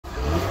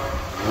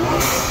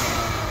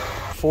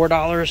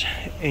$4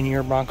 and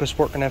your Bronco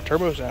Sport can have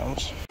turbo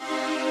sounds.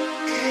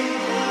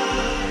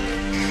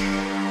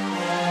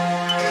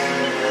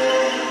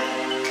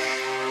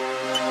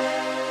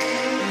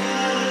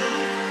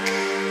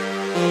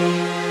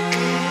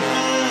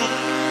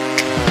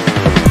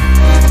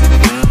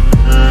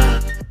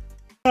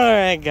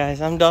 Alright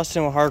guys, I'm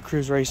Dustin with Hard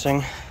Cruise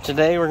Racing.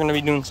 Today we're going to be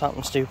doing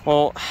something stupid.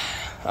 Well,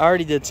 I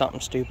already did something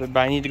stupid,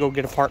 but I need to go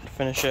get a part to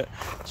finish it.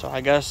 So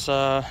I guess,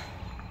 yeah,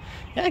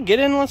 get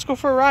in and let's go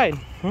for a ride.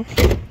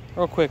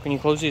 Real quick, when you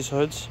close these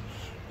hoods,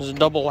 there's a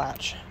double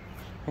latch.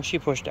 And she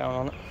pushed down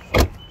on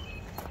it.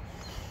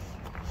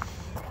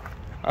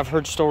 I've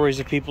heard stories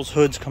of people's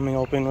hoods coming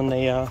open when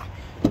they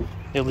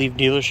leave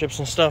dealerships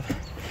and stuff.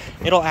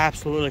 It'll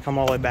absolutely come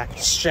all the way back and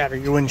shatter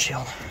your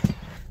windshield.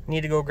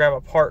 Need to go grab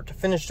a part to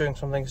finish doing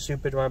something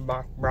stupid to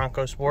my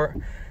Bronco Sport.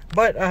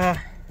 But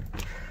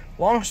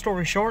long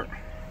story short,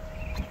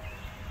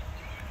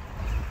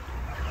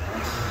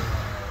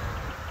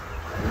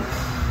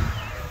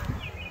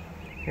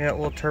 yeah, a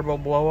little turbo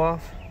blow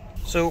off.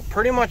 So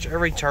pretty much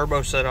every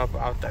turbo setup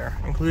out there,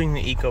 including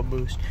the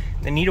EcoBoost,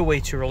 they need a way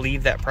to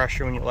relieve that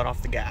pressure when you let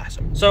off the gas.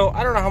 So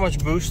I don't know how much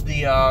boost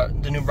the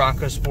new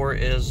Bronco Sport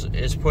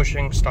is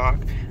pushing stock.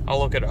 I'll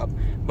look it up.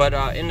 But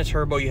in the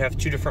turbo, you have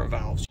two different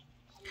valves.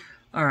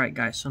 Alright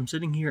guys, so I'm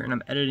sitting here and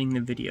I'm editing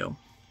the video.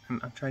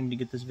 I'm trying to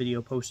get this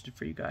video posted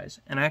for you guys.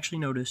 And I actually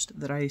noticed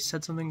that I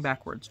said something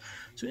backwards.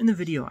 So in the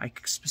video, I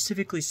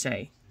specifically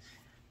say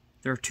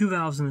there are two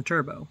valves in the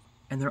turbo,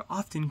 and they're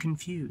often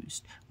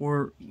confused,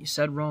 or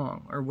said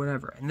wrong, or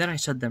whatever. And then I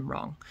said them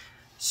wrong.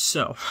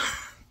 So,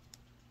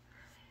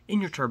 in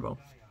your turbo,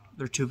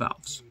 there are two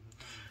valves.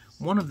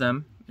 One of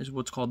them is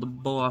what's called the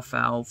blow-off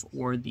valve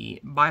or the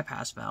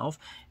bypass valve,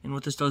 and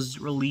what this does is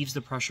it relieves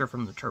the pressure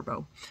from the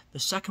turbo. The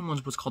second one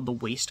is what's called the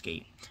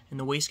wastegate, and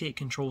the wastegate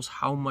controls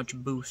how much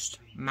boost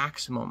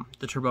maximum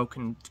the turbo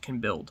can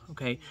build.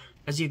 Okay,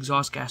 as the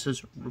exhaust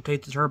gases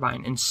rotate the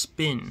turbine and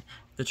spin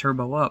the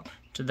turbo up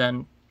to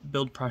then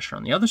build pressure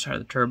on the other side of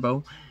the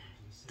turbo,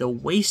 the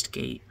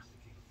wastegate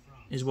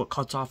is what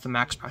cuts off the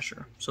max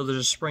pressure. So there's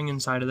a spring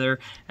inside of there,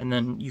 and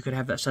then you could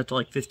have that set to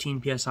like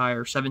 15 psi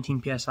or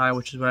 17 psi,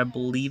 which is what I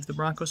believe the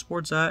Bronco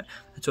Sport's at.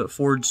 That's what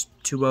Ford's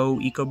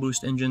 2.0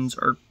 EcoBoost engines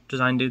are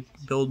designed to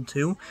build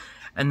to.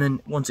 And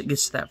then once it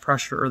gets to that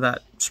pressure, or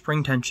that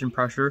spring tension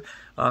pressure,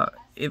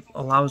 it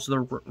allows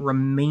the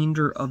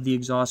remainder of the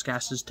exhaust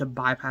gases to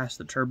bypass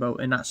the turbo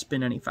and not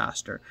spin any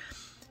faster.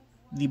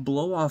 The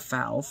blow-off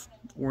valve,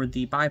 or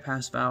the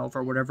bypass valve,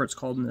 or whatever it's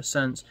called in this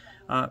sense,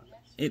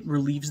 it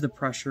relieves the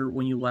pressure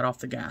when you let off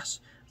the gas.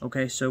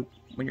 Okay, so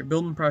when you're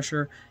building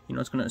pressure,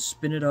 it's going to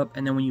spin it up,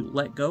 and then when you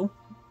let go,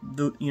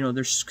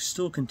 there's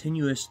still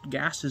continuous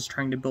gases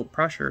trying to build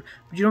pressure,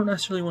 but you don't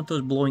necessarily want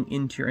those blowing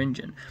into your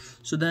engine.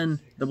 So then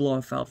the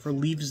blow-off valve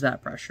relieves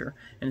that pressure,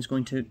 and it's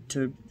going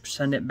to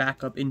send it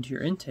back up into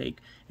your intake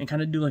and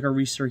kind of do like a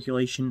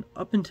recirculation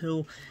up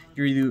until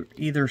you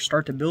either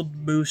start to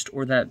build boost,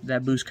 or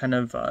that boost kind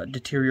of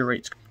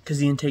deteriorates, because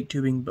the intake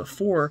tubing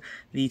before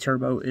the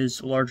turbo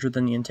is larger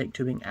than the intake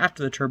tubing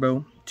after the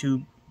turbo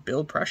to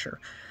build pressure.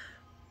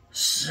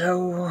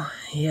 So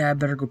yeah, I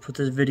better go put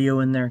this video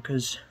in there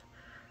because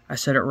I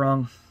said it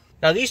wrong.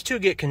 Now these two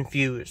get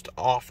confused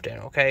often,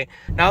 okay?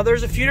 Now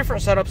there's a few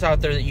different setups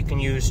out there that you can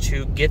use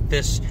to get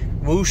this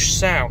whoosh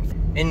sound.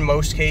 In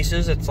most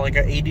cases, it's like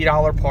an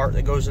 $80 part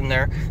that goes in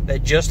there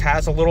that just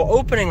has a little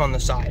opening on the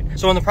side.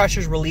 So when the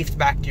pressure is relieved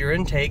back to your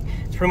intake,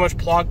 it's pretty much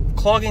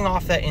clogging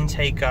off that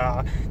intake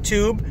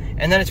tube,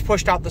 and then it's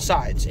pushed out the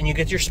sides, and you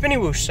get your Spinny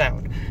Whoosh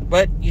sound.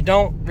 But you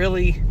don't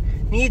really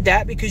need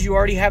that because you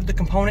already have the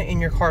component in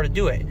your car to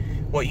do it.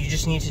 What you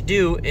just need to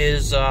do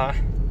is,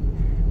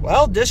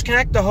 well,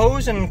 disconnect the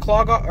hose and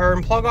plug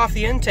off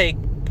the intake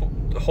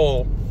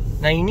hole.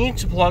 Now you need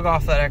to plug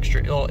off that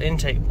extra little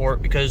intake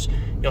port because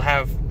you'll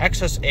have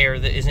excess air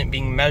that isn't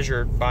being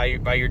measured by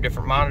your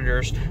different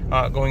monitors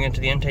going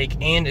into the intake,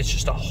 and it's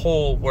just a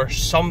hole where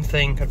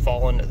something could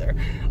fall into there,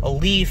 a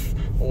leaf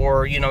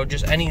or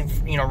just any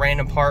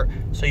random part.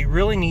 So you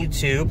really need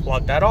to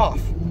plug that off.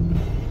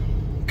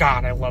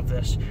 God, I love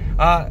this.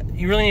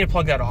 You really need to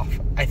plug that off.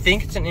 I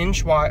think it's an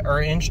inch wide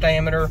or inch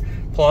diameter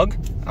plug.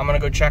 I'm gonna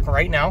go check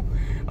right now.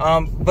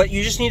 But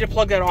you just need to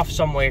plug that off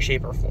some way,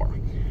 shape, or form.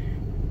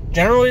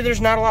 Generally,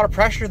 there's not a lot of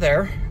pressure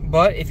there,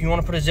 but if you want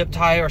to put a zip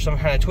tie or some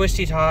kind of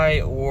twisty tie,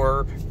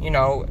 or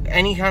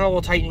any kind of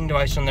little tightening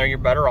device in there, you're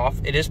better off.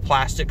 It is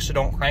plastic, so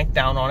don't crank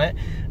down on it.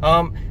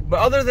 But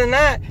other than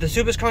that, the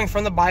tube is coming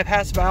from the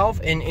bypass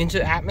valve and into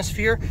the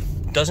atmosphere.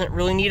 Doesn't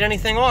really need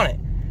anything on it.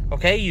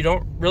 Okay, you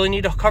don't really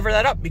need to cover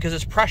that up because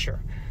it's pressure.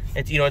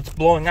 It's it's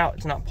blowing out,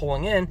 it's not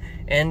pulling in,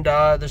 and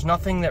there's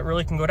nothing that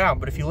really can go down.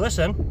 But if you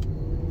listen,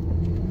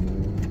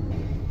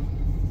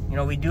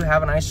 we do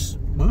have a nice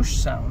whoosh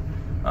sound.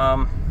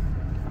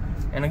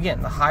 And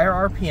again, the higher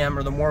RPM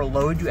or the more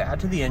load you add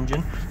to the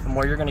engine, the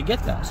more you're going to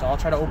get that. So I'll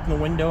try to open the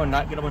window and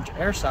not get a bunch of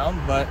air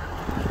sound, but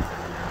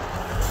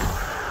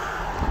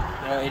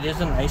it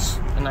is a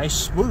nice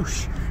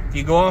swoosh. If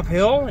you go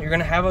uphill, you're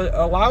gonna have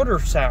a louder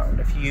sound.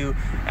 If you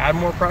add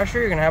more pressure,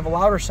 you're gonna have a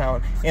louder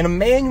sound. In a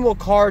manual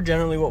car,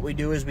 generally what we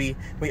do is we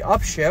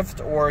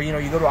upshift, or you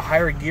go to a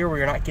higher gear where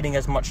you're not getting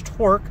as much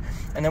torque,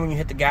 and then when you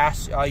hit the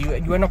gas,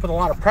 you end up with a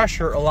lot of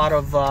pressure, a lot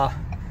of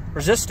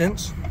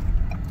resistance,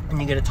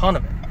 and you get a ton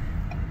of it.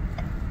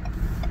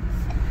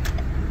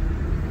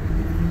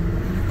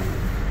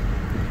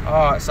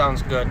 Oh, it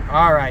sounds good.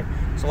 All right,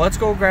 so let's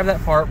go grab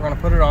that part. We're gonna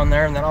put it on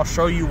there, and then I'll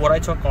show you what I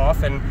took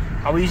off and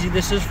how easy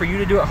this is for you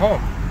to do at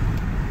home.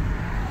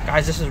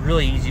 Guys, this is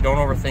really easy. Don't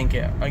overthink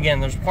it. Again,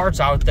 there's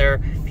parts out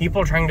there.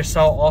 People are trying to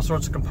sell all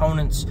sorts of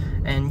components,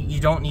 and you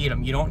don't need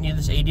them. You don't need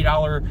this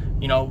 $80,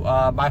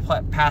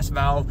 bypass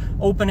valve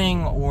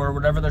opening or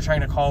whatever they're trying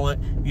to call it.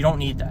 You don't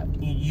need that.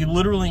 You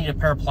literally need a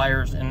pair of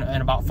pliers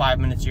and about 5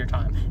 minutes of your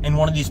time, and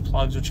one of these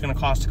plugs, which is going to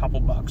cost a couple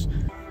bucks.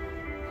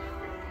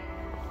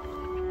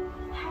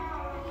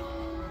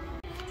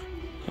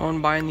 When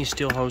buying these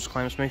steel hose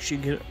clamps, make sure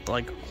you get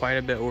like quite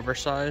a bit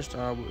oversized.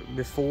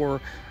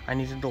 Before, I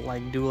needed to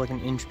like do like an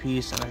inch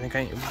piece, and I think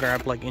I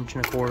grabbed like 1.25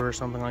 inches or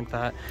something like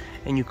that,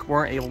 and you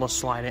weren't able to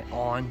slide it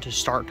on to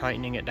start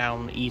tightening it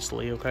down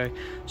easily. Okay,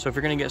 so if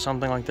you're gonna get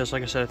something like this,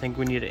 like I said, I think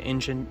we need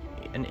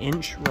an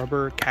inch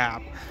rubber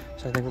cap.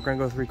 So I think we're gonna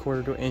go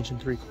 3/4 to 1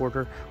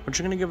 3/4, which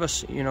is gonna give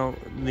us,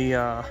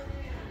 the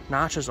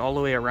notches all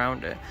the way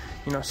around it.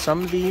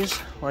 Some of these,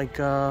 like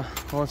well,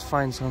 let's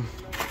find some.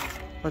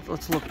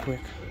 Let's look quick.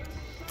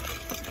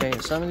 Okay,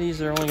 some of these,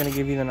 they're only going to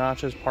give you the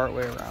notches part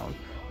way around.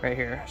 Right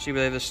here. See where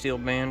they have the steel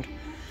band?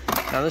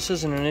 Now, this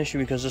isn't an issue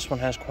because this one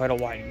has quite a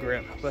wide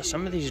grip, but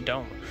some of these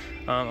don't.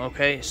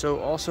 Okay, so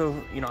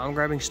also, I'm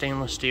grabbing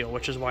stainless steel,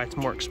 which is why it's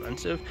more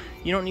expensive.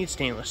 You don't need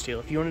stainless steel.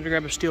 If you wanted to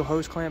grab a steel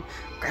hose clamp,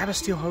 grab a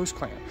steel hose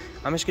clamp.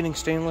 I'm just getting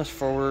stainless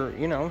for,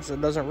 so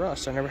it doesn't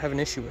rust. I never have an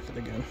issue with it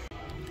again.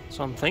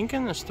 So I'm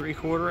thinking this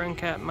 3/4 end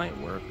cap might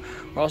work.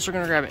 We're also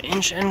going to grab an 1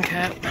 inch end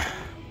cap.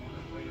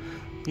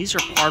 These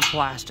are hard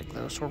plastic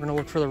though, so we're gonna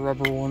look for the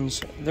rubber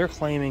ones. They're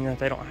claiming that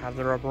they don't have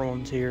the rubber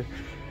ones here.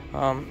 So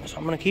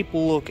I'm gonna keep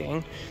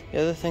looking.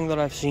 The other thing that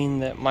I've seen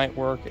that might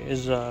work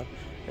is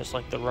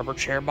like the rubber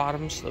chair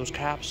bottoms, those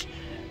caps.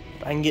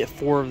 I can get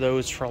 4 of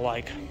those for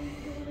like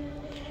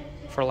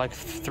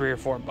 $3 or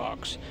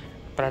 $4,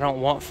 but I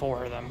don't want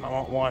 4 of them. I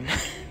want 1.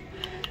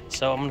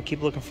 So I'm gonna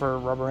keep looking for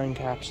rubber end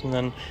caps, and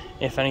then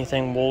if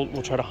anything,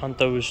 we'll try to hunt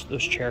those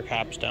chair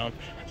caps down.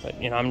 But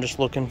I'm just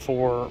looking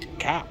for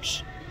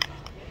caps.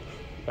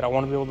 But I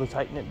want to be able to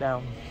tighten it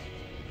down.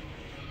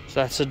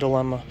 So that's the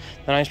dilemma.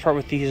 The nice part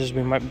with these is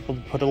we might be able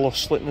to put a little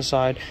slit in the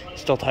side,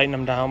 still tighten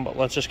them down, but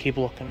let's just keep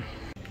looking.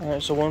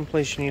 Alright, so one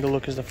place you need to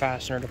look is the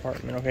fastener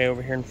department, okay,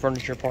 over here in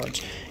furniture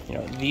parts.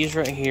 These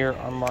right here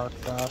are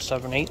marked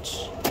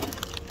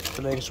 7/8.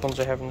 The biggest ones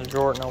I have in the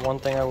drawer. Now, one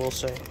thing I will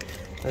say,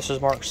 this is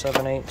marked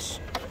 7/8.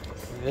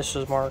 This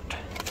is marked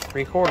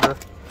 3/4,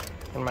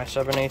 and my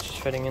 7/8 is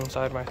fitting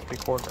inside my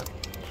 3/4.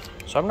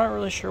 So I'm not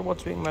really sure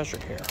what's being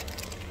measured here.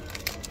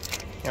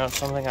 It's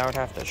something I would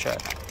have to check.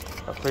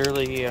 But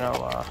clearly,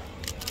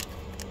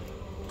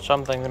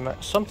 something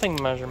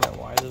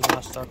measurement-wise is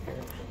messed up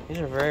here. These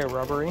are very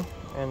rubbery,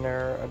 and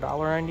they're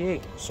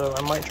 $1.98, so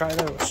I might try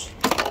those.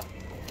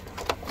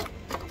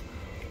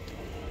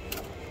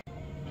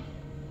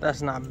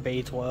 That's not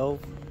Bay 12.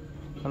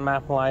 The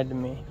map lied to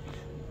me.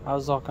 I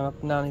was looking up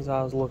and down these,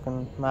 I was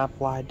looking, map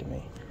lied to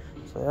me.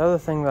 So the other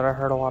thing that I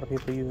heard a lot of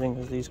people using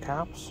is these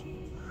caps.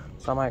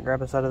 So I might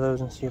grab a set of those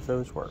and see if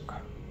those work.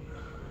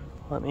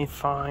 Let me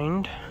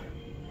find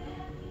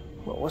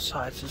what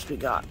sizes we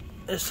got.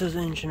 This is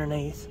 1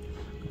 1/8.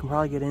 We can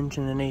probably get 1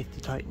 1/8 to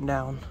tighten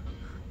down.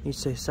 You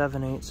say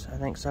 7/8. I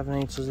think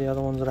 7/8 is the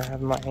other ones that I have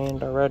in my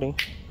hand already.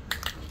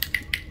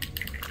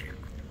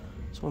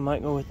 So we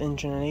might go with 1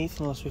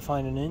 1/8 unless we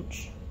find 1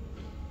 inch.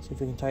 See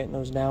if we can tighten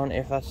those down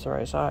if that's the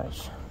right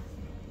size.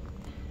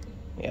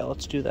 Yeah,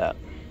 let's do that.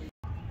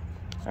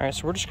 Alright,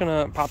 so we're just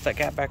gonna pop that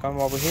cap back on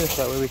while we're here,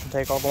 so that way we can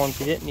take all the ones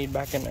we didn't need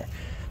back in there.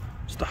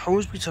 So the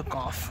hose we took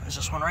off is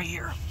this one right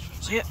here.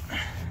 See it?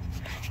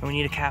 And we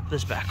need to cap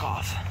this back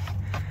off.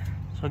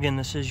 So again,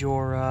 this is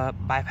your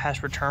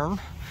bypass return.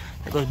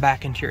 It goes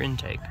back into your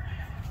intake.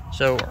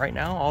 So right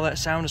now, all that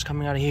sound is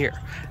coming out of here.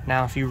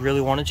 Now, if you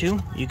really wanted to,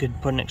 you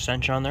could put an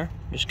extension on there.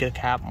 Just get a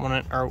cap on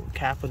it, or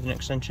cap with an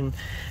extension,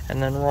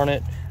 and then run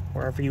it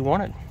wherever you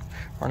wanted.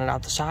 Run it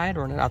out the side,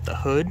 run it out the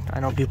hood. I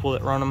know people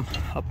that run them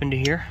up into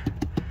here.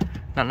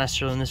 Not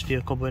necessarily in this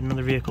vehicle, but in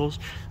other vehicles.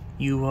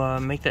 You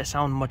make that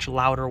sound much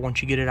louder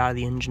once you get it out of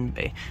the engine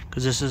bay,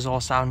 because this is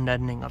all sound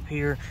deadening up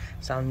here,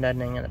 sound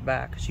deadening in the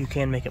back, so you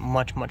can make it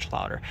much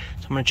louder.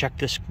 So I'm going to check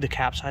the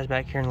cap size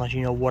back here and let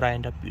you know what I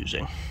end up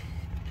using.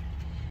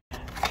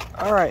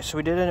 Alright, so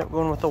we did end up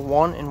going with a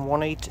 1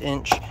 1/8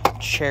 inch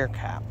chair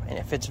cap, and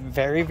if it's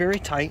very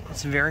tight,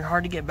 it's very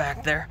hard to get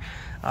back there.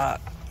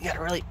 You got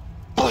to really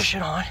push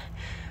it on.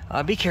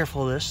 Be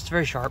careful of this, it's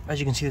very sharp, as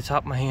you can see the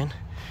top of my hand,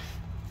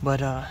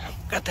 but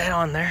got that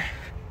on there.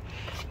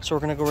 So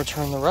we're gonna go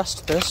return the rest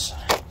of this,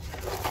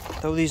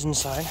 throw these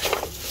inside,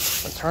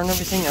 return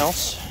everything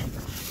else,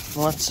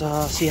 and let's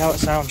see how it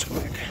sounds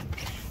quick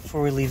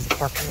before we leave the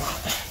parking lot.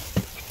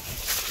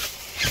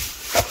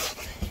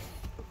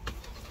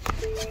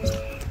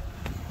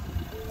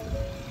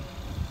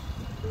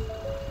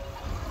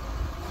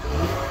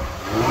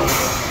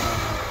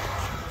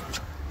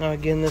 Now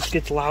again, this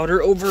gets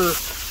louder over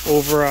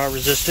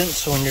resistance,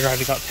 so when you're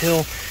driving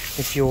uphill,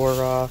 if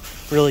you're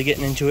really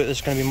getting into it,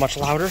 it's going to be much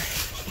louder.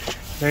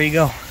 There you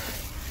go.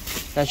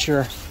 That's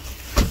your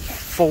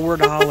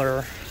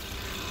 $4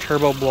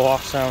 turbo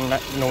blow-off sound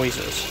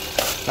noises.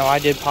 Now I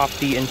did pop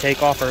the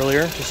intake off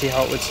earlier to see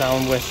how it would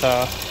sound with,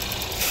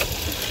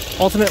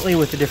 ultimately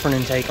with a different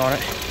intake on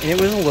it. And it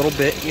was a little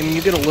bit, I mean,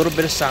 you get a little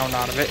bit of sound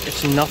out of it.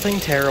 It's nothing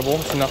terrible,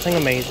 it's nothing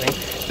amazing,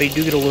 but you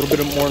do get a little bit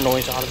of more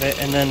noise out of it.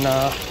 And then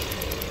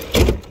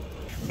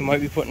we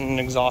might be putting an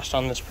exhaust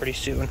on this pretty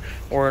soon,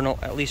 or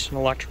at least an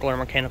electrical or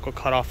mechanical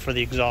cutoff for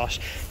the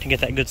exhaust to get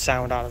that good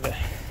sound out of it.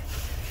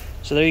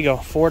 So there you go,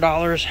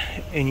 $4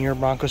 and your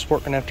Bronco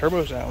Sport can have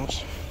turbo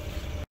sounds.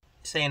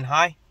 Saying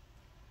hi?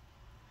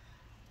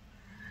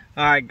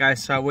 Alright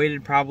guys, so I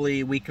waited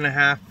probably a week and a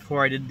half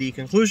before I did the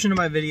conclusion of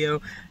my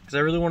video because I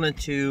really wanted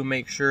to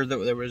make sure that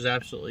there was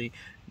absolutely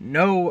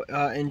no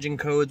engine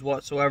codes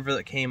whatsoever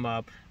that came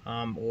up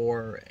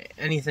or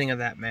anything of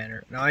that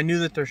manner. Now I knew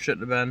that there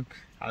shouldn't have been.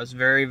 I was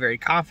very, very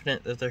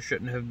confident that there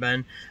shouldn't have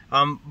been,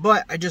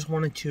 but I just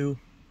wanted to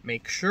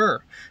make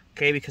sure,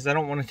 okay, because I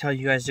don't want to tell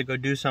you guys to go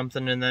do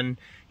something and then,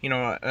 you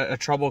know, a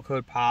trouble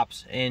code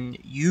pops and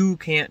you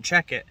can't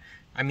check it.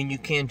 I mean, you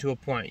can to a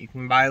point. You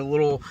can buy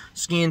little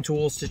scan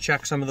tools to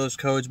check some of those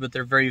codes, but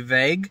they're very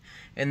vague,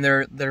 and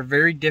they're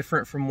very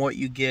different from what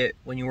you get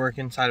when you work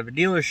inside of a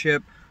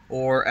dealership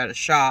or at a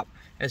shop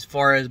as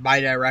far as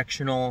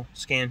bidirectional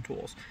scan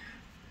tools.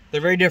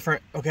 They're very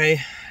different,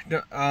 okay?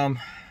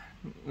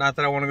 Not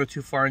that I want to go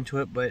too far into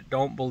it, but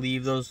don't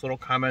believe those little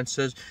comments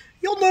says,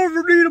 "You'll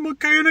never need a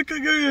mechanic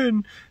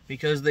again,"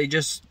 because they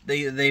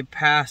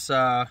pass,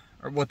 or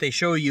what they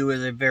show you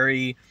is a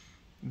very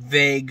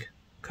vague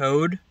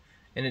code,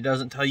 and it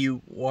doesn't tell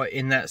you what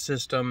in that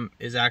system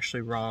is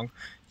actually wrong.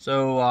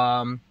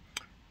 So,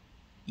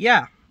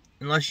 yeah,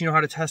 unless you know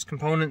how to test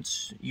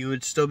components, you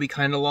would still be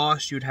kind of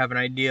lost. You would have an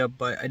idea,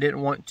 but I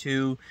didn't want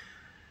to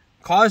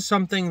cause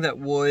something that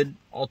would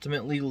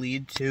ultimately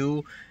lead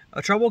to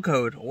a trouble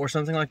code or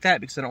something like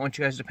that, because I don't want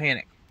you guys to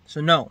panic.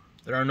 So no,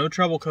 there are no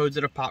trouble codes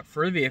that have popped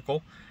for the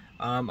vehicle.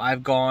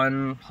 I've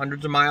gone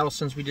hundreds of miles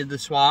since we did the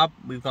swap.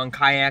 We've gone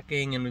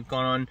kayaking, and we've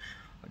gone on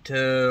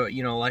to,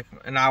 you know, like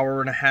an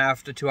hour and a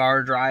half to 2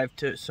 hour drive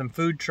to some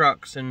food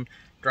trucks and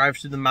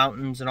drives through the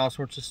mountains and all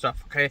sorts of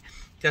stuff, okay?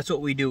 That's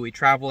what we do. We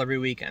travel every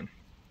weekend.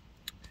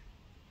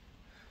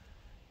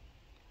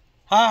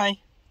 Hi.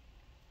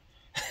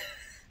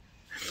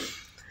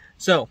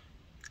 So,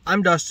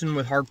 I'm Dustin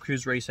with Hard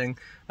Cruise Racing.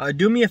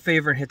 Do me a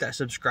favor and hit that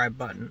subscribe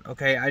button,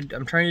 okay?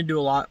 I'm trying to do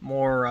a lot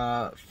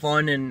more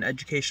fun and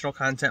educational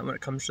content when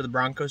it comes to the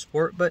Bronco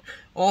Sport, but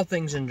all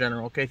things in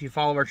general, okay? If you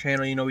follow our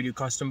channel, you know we do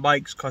custom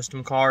bikes,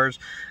 custom cars,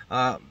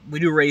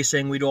 we do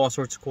racing, we do all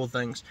sorts of cool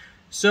things.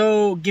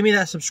 So give me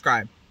that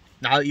subscribe.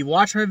 Now that you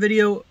watch my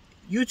video,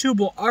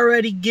 YouTube will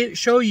already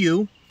show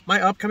you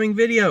my upcoming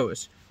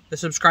videos. The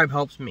subscribe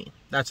helps me.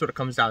 That's what it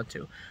comes down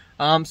to.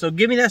 So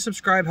give me that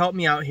subscribe, help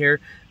me out here.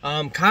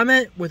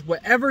 Comment with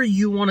whatever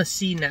you want to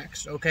see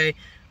next, okay?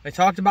 I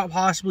talked about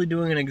possibly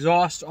doing an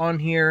exhaust on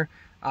here.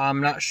 I'm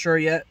not sure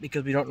yet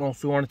because we don't know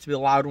if we want it to be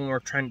loud when we're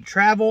trying to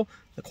travel.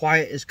 The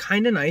quiet is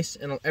kind of nice,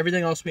 and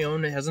everything else we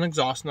own, it has an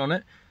exhaust on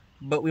it.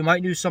 But we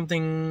might do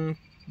something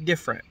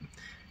different.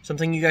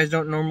 Something you guys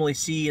don't normally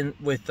see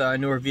with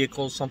newer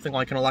vehicles, something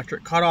like an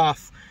electric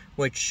cutoff,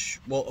 which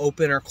will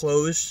open or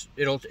close.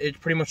 It's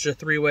pretty much a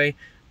three-way.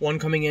 One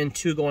coming in,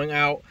 two going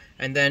out,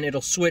 and then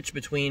it'll switch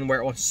between where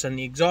it wants to send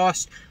the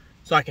exhaust.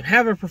 So I can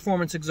have a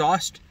performance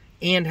exhaust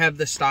and have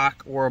the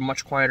stock or a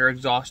much quieter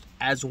exhaust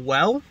as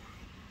well.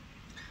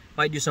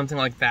 Might do something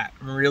like that.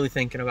 I'm really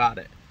thinking about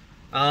it.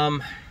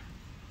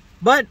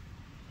 But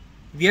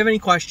if you have any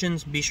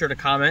questions, be sure to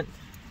comment.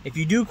 If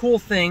you do cool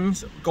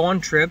things, go on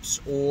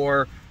trips,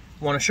 or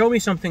want to show me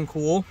something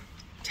cool,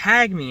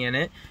 tag me in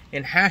it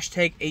and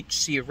hashtag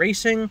HC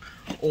Racing,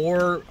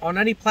 or on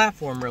any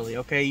platform really,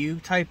 okay? You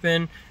type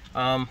in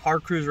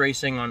Hard Cruise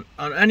Racing on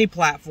any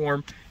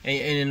platform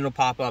and it'll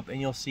pop up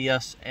and you'll see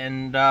us.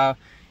 And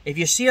if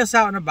you see us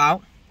out and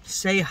about,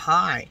 say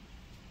hi.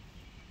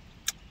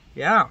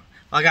 Yeah,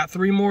 I got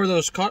 3 more of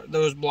those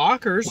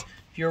blockers.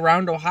 If you're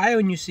around Ohio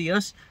and you see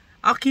us,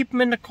 I'll keep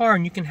them in the car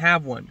and you can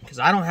have one, because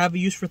I don't have a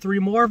use for 3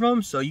 more of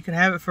them, so you can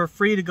have it for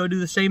free to go do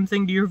the same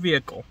thing to your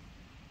vehicle.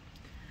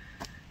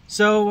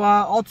 So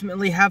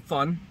ultimately, have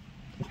fun,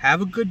 have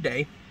a good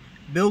day,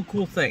 build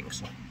cool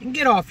things, and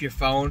get off your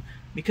phone,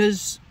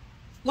 because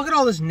look at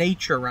all this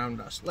nature around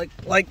us.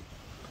 Like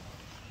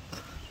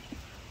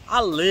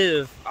I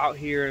live out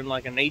here in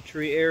like a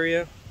naturey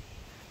area,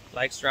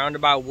 like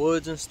surrounded by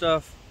woods and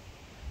stuff.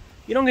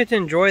 You don't get to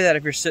enjoy that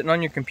if you're sitting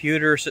on your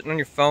computer, sitting on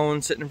your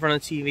phone, sitting in front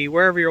of the TV,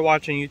 wherever you're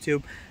watching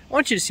YouTube. I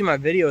want you to see my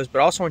videos, but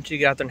I also want you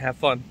to get out there and have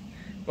fun.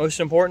 Most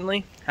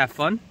importantly, have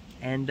fun,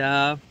 and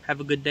have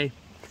a good day.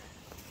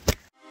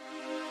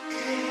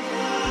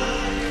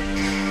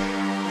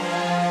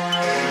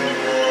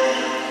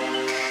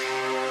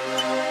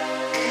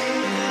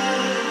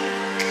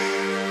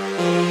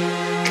 Thank you.